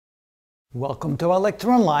Welcome to our lecture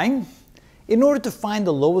online. In order to find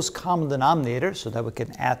the lowest common denominator so that we can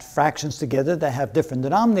add fractions together that have different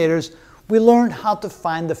denominators, we learned how to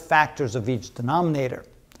find the factors of each denominator.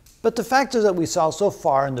 But the factors that we saw so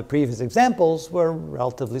far in the previous examples were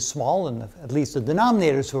relatively small, and at least the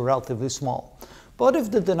denominators were relatively small. But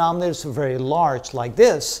if the denominators are very large like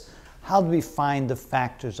this, how do we find the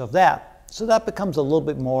factors of that? So that becomes a little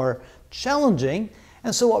bit more challenging.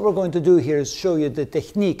 And so what we're going to do here is show you the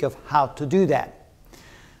technique of how to do that.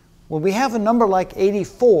 When we have a number like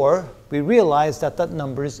 84, we realize that that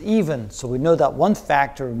number is even. So we know that one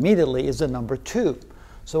factor immediately is the number 2.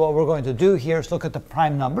 So what we're going to do here is look at the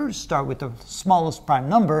prime numbers, start with the smallest prime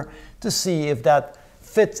number to see if that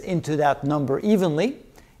fits into that number evenly.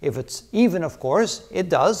 If it's even, of course, it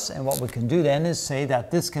does. And what we can do then is say that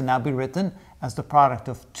this can now be written as the product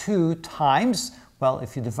of 2 times, well,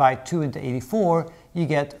 if you divide 2 into 84, you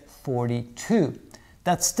get 42.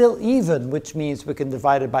 That's still even, which means we can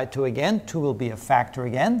divide it by 2 again. 2 will be a factor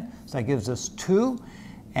again, so that gives us 2.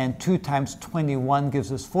 And 2 times 21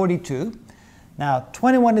 gives us 42. Now,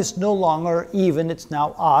 21 is no longer even, it's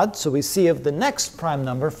now odd. So we see if the next prime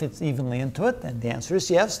number fits evenly into it. And the answer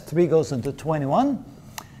is yes. 3 goes into 21.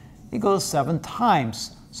 It goes 7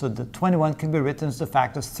 times. So the 21 can be written as the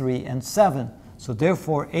factors 3 and 7. So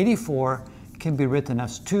therefore, 84 can be written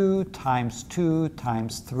as 2 times 2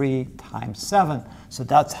 times 3 times 7. So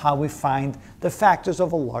that's how we find the factors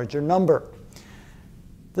of a larger number.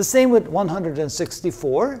 The same with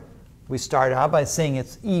 164. We start out by saying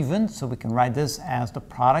it's even, so we can write this as the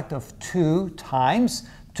product of 2 times.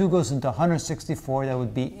 2 goes into 164, that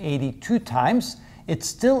would be 82 times. It's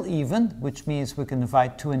still even, which means we can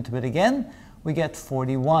divide 2 into it again. We get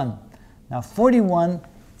 41. Now 41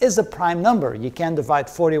 is a prime number. You can divide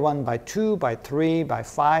 41 by 2, by 3, by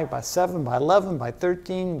 5, by 7, by 11, by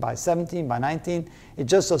 13, by 17, by 19. It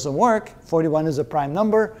just doesn't work. 41 is a prime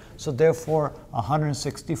number, so therefore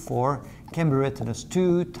 164 can be written as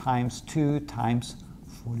 2 times 2 times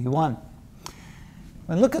 41.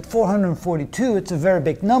 When we look at 442, it's a very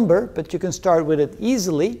big number, but you can start with it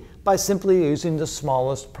easily by simply using the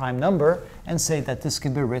smallest prime number and say that this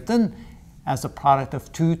can be written as a product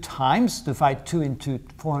of 2 times. Divide 2 into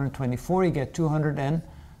 424, you get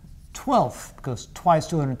 212, because twice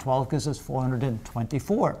 212 gives us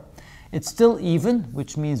 424. It's still even,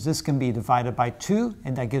 which means this can be divided by 2,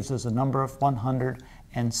 and that gives us a number of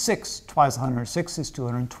 106. Twice 106 is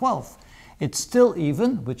 212. It's still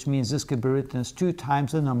even, which means this could be written as 2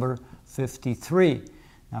 times the number 53.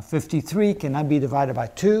 Now 53 cannot be divided by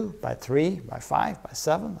 2, by 3, by 5, by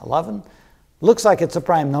 7, 11. Looks like it's a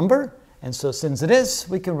prime number. And so since it is,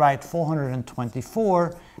 we can write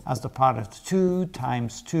 424 as the product of 2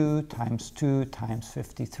 times 2 times 2 times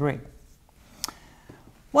 53.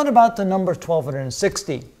 What about the number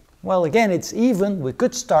 1260? Well, again, it's even. We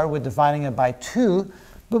could start with dividing it by 2,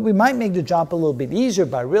 but we might make the job a little bit easier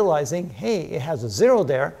by realizing, hey, it has a 0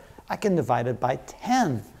 there. I can divide it by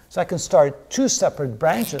 10. So I can start 2 separate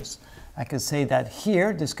branches. I can say that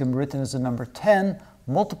here, this can be written as the number 10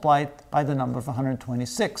 multiplied by the number of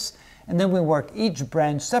 126. And then we work each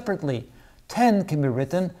branch separately. 10 can be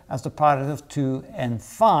written as the product of 2 and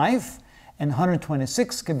 5, and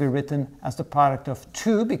 126 can be written as the product of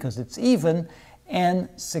 2, because it's even, and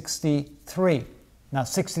 63. Now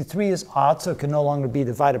 63 is odd, so it can no longer be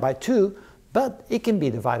divided by 2, but it can be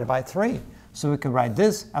divided by 3. So we can write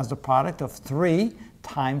this as the product of 3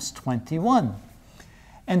 times 21.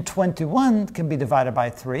 And 21 can be divided by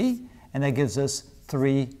 3, and that gives us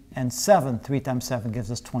 3 and 7. 3 times 7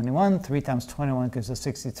 gives us 21. 3 times 21 gives us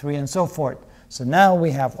 63, and so forth. So now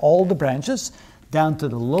we have all the branches down to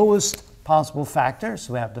the lowest possible factor.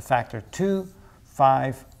 So we have the factor 2,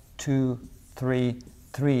 5, 2, 3,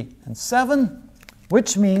 3, and 7,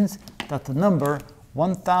 which means that the number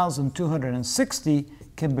 1260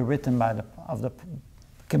 can be written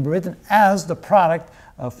as the product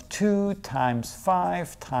of 2 times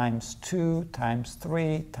 5 times 2 times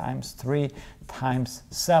 3 times 3 times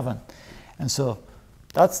 7. And so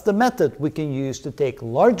that's the method we can use to take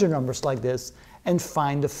larger numbers like this and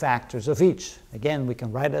find the factors of each. Again, we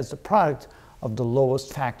can write it as the product of the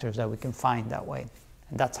lowest factors that we can find that way.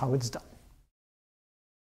 And that's how it's done.